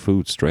just eating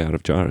food straight out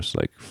of jars,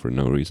 like for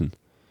no reason.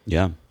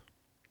 Yeah.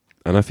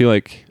 And I feel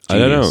like Genius. I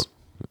don't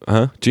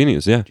know,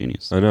 genius, yeah,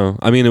 Genius. I know.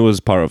 I mean, it was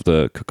part of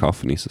the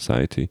Cacophony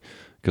Society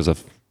because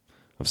I've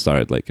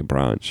started like a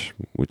branch,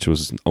 which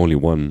was only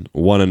one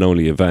and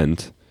only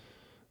event.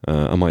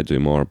 I might do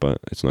more, but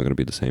it's not going to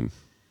be the same.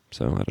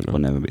 So I don't know. Will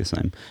never be the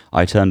same.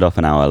 I turned off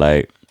an hour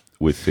late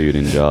with food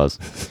in jars,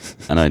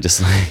 and I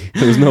just like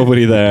There was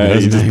nobody there. there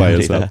was You just by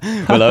nobody yourself.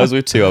 there. Well, I was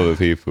with two other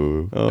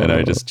people, and I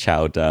Oh. just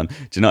chowed down. Do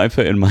you know what I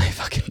put in my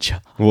fucking jar?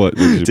 What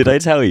Did I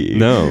tell you?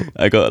 No.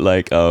 I got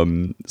like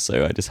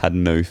so I just had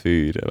no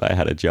food. I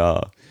had a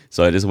jar.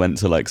 So I just went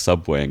to like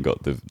Subway and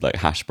got the like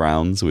hash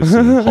browns with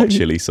some hot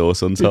chili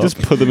sauce on You top. just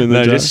put them in the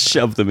And I jar. just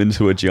shoved them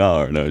into a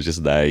jar, and I was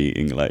just there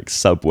eating like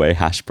Subway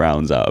hash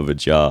browns out of a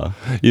jar.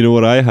 You know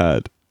what I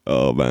had?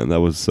 Oh man,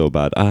 that was so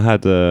bad. I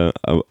had a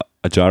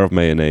jar of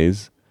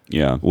mayonnaise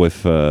Yeah.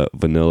 with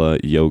vanilla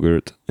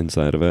yogurt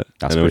inside of it.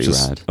 That's and pretty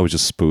rad. I was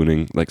just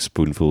spooning like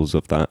spoonfuls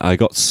of that. I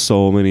got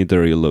so many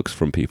dirty looks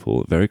from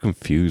people, very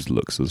confused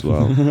looks as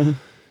well.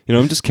 You know,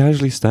 I'm just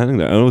casually standing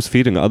there, and I was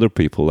feeding other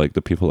people, like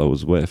the people I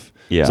was with.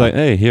 Yeah. It's like,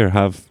 hey, here,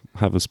 have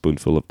a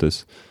spoonful of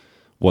this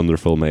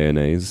wonderful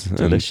mayonnaise.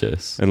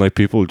 Delicious. And like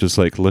people just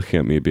like looking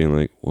at me, being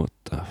like, "What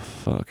the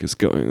fuck is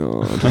going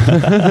on?"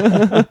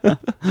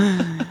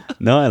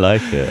 No, I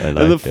like it. I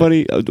like And the it.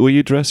 funny, were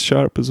you dressed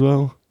sharp as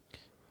well?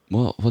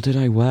 What did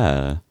I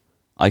wear?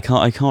 I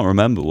can't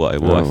remember what I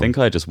wore. I Oh. think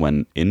I just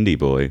went indie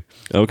boy.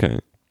 Okay.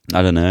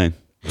 I don't know. I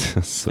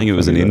I think it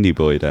was an indie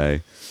boy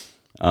day.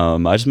 I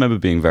just remember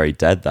being very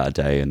dead that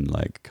day and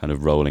like kind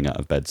of rolling out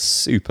of bed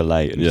super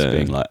late and just Yeah.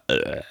 being like,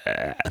 "Ugh."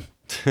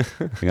 I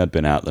think I'd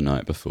been out the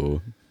night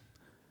before.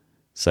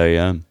 So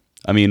yeah,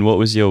 I mean, what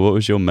was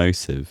your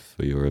motive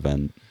for your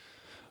event?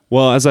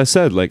 Well, as I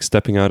said, like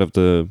stepping out of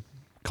the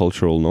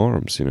cultural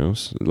norms, you know,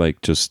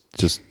 like just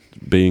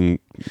being,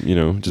 you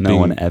know, just No being.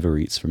 one ever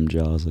eats from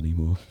jars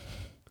anymore.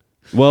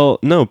 Well,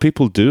 no,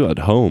 people do at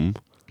home.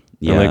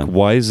 Yeah, And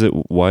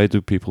like, why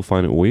do people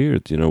find it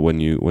weird? You know, when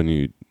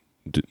you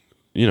do,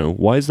 you know,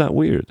 why is that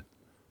weird?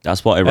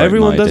 that's what I wrote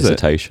Everyone my does it.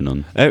 dissertation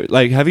on.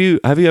 Like, have you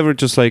ever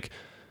just like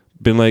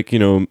been like, you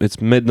know,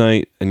 it's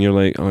midnight and you're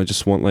like, oh, I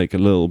just want like a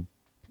little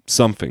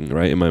something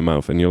right in my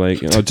mouth, and you're like,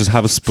 oh, just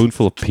have a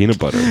spoonful of peanut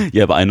butter.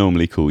 Yeah, but I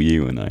normally call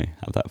you when I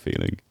have that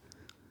feeling.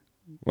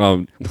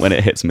 Well, When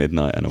it hits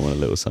midnight and I want a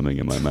little something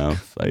in my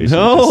mouth, I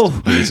No!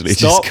 usually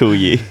Stop. just call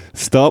you.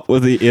 stop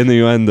with the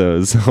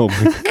innuendos. Oh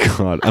my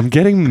god, I'm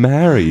getting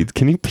married.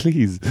 Can you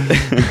please?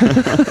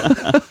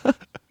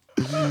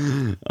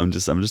 I'm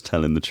just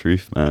telling the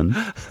truth, man.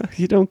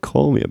 You don't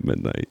call me at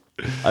midnight.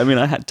 I mean,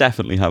 I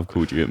definitely have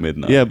called you at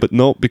midnight. Yeah, but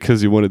not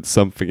because you wanted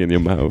something in your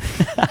mouth.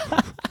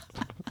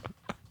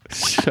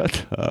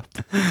 Shut up.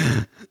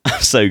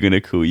 I'm so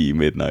gonna call you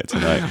midnight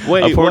tonight.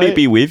 Wait, I'll probably why-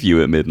 be with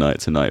you at midnight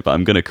tonight, but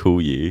I'm gonna call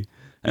you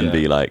and Yeah.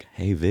 be like,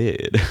 "Hey,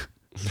 Vid."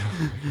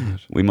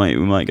 we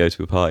might go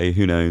to a party.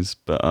 Who knows?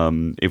 But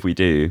if we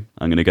do,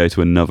 I'm gonna go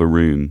to another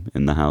room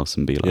in the house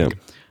and be like, Yeah.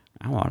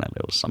 "I want a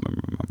little something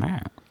in my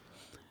mouth."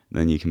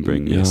 Then you can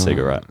bring me Yeah. a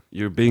cigarette.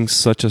 You're being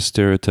such a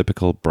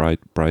stereotypical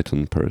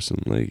Brighton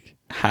person. Like,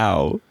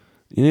 How?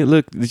 you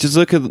know, just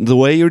look at the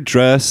way you're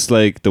dressed,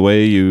 like the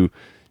way you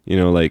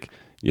know, like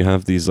you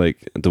have these,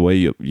 like the way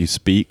you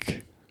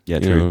speak. Yeah,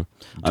 you true. know,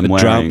 I'm a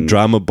wearing.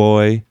 drama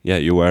boy. Yeah,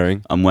 you're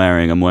wearing. I'm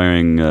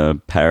wearing a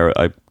pair.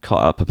 I cut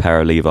up a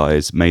pair of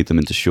Levi's, made them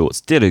into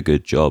shorts. Did a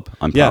good job.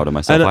 I'm proud of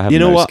myself. And, I have you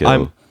know no what?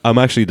 skill. I'm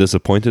actually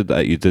disappointed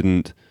that you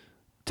didn't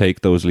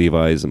take those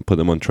Levi's and put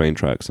them on train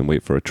tracks and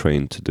wait for a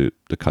train to do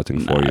the cutting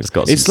for you. It's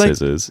got some like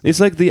scissors. it's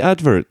like the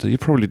advert. You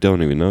probably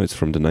don't even know. It's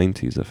from the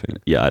 90s, I think.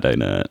 Yeah, I don't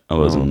know it. I Oh.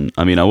 wasn't.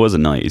 I mean, I was a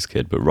 '90s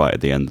kid, but right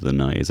at the end of the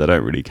 '90s, I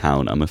don't really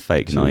count. I'm a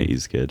fake True.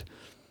 '90s kid.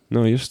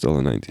 No, you're still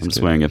a 90s I'm just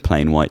kid. wearing a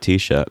plain white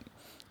T-shirt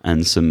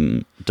and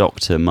some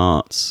Dr.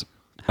 Mart's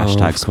Oh, of hashtag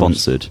course.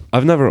 sponsored.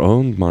 I've never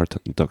owned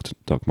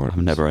Doc Martens.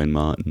 I've never owned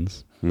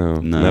Martins. No,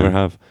 No. never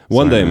have.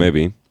 One Sorry, day man.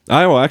 maybe.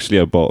 I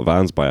bought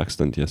Vans by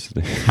accident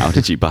yesterday. How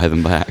did you buy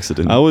them by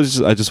accident?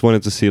 I just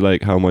wanted to see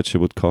like how much it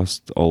would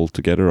cost all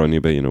together on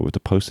eBay, you know, with the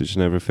postage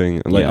and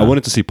everything. And like Yeah. I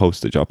wanted to see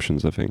postage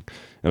options, I think,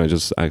 and I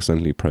just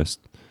accidentally pressed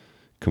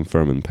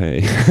confirm and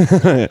pay.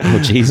 Oh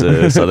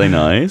Jesus, are they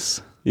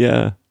nice?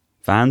 Yeah.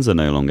 Vans are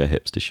no longer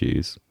hipster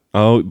shoes.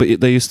 Oh, but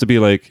they used to be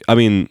like. I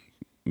mean,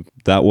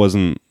 that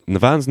wasn't. The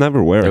Vans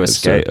never wear They were it.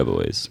 skater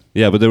boys.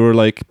 Yeah, but they were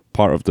like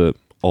part of the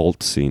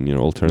alt scene, you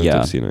know,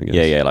 alternative scene, I guess.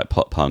 Yeah, like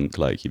pop punk.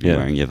 Like you'd be Yeah.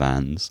 wearing your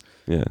Vans.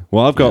 Yeah.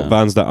 Well, I've got Yeah.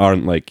 Vans that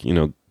aren't like, you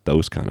know,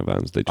 those kind of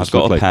Vans. They I've just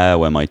got look a like. pair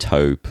where my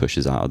toe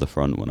pushes out of the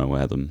front when I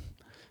wear them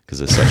because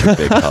there's such a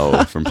big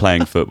hole from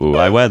playing football.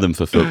 I wear them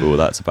for football.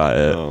 That's about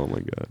it. Oh my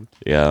god,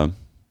 Yeah.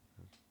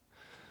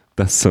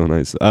 that's so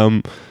nice.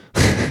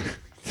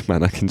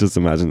 Man, I can just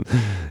imagine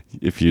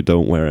if you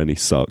don't wear any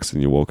socks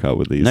and you walk out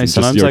with these. No, and just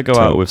sometimes your I go toe.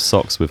 out with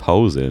socks with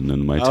holes in,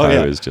 and my toe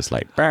yeah. is just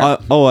like.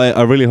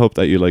 I really hope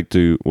that you like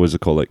do what's it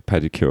called, like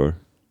pedicure.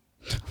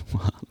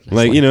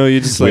 Like, you know,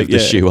 you just with like the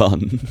shoe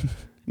on.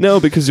 No,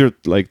 because your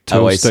like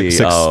toe I sticks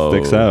see.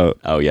 out.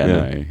 Oh yeah,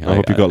 no. I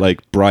hope you got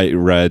like bright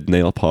red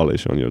nail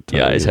polish on your toe.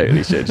 Yeah, I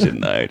totally should,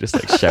 shouldn't I? Just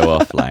like show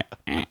off, like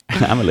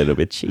I'm a little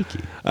bit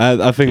cheeky.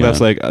 I think that's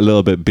Yeah. like a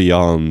little bit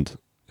beyond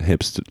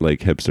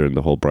hipster and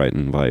the whole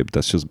Brighton vibe.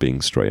 That's just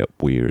being straight up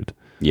weird.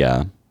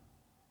 Yeah.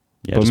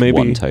 Yeah, But just maybe-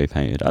 one toe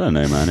painted. I don't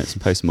know, man. It's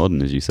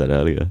postmodern, as you said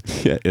earlier.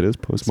 Yeah, it is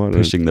postmodern.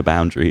 Pushing the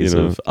boundaries You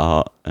know. of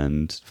art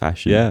and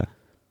fashion. Yeah.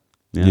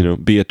 Yeah. You know,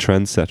 be a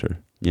trendsetter.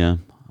 Yeah.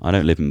 I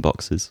don't live in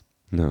boxes.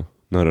 No,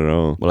 not at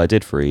all. Well, I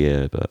did for a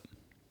year, but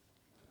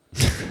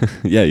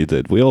Yeah, you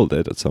did. We all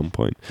did at some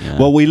point. yeah.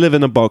 Well, we live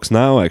in a box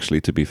now, actually,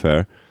 to be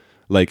fair.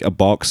 Like a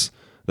box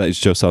that is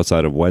just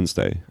outside of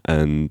Wednesday.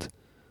 And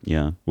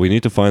yeah. we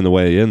need to find a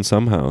way in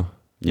somehow.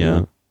 you Yeah.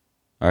 know?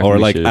 I reckon Or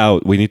we like should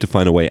out. We need to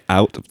find a way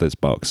out of this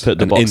box. Put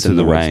the and box into in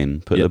the Wednesday.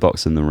 rain. Put Yeah. the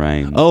box in the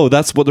rain. Oh,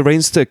 that's what the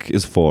rain stick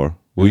is for.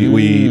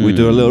 We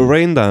do a little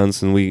rain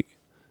dance and we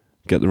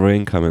get the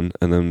rain coming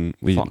and then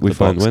we Fuck we the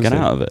find box. Wednesday. Get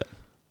out of it.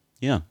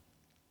 Yeah.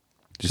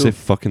 Did you say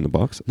fuck in the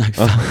box? No,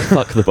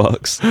 fuck the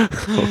box.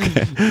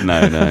 Okay.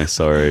 No,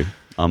 sorry.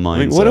 Our I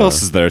minds mean, what are-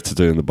 else is there to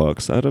do in the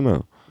box? I don't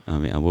know. I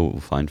mean, we'll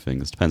find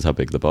things. Depends how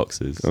big the box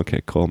is.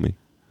 Okay, call me.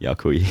 Yeah, I'll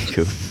call you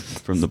cool.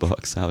 From the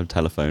box. I'll have a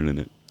telephone in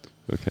it.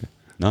 Okay.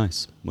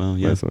 Nice. Well,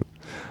 yeah. Nice one.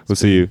 We'll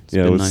see you. It's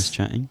been we'll nice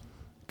chatting.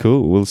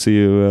 Cool. We'll see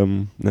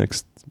you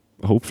next,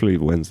 hopefully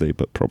Wednesday,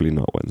 but probably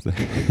not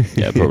Wednesday.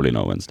 Yeah, probably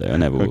not Wednesday. I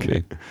never will Okay.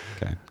 be.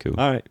 Okay, cool.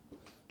 All right.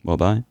 Well,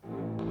 bye.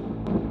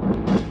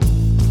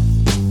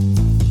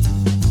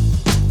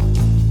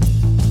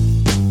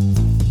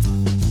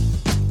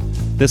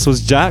 This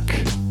was Jack,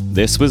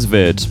 This was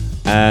Vid,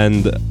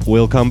 and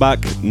we'll come back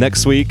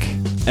next week,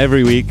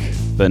 every week,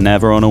 but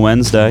never on a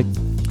Wednesday.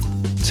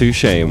 to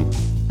shame.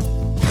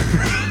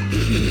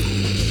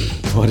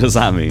 What does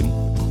that mean?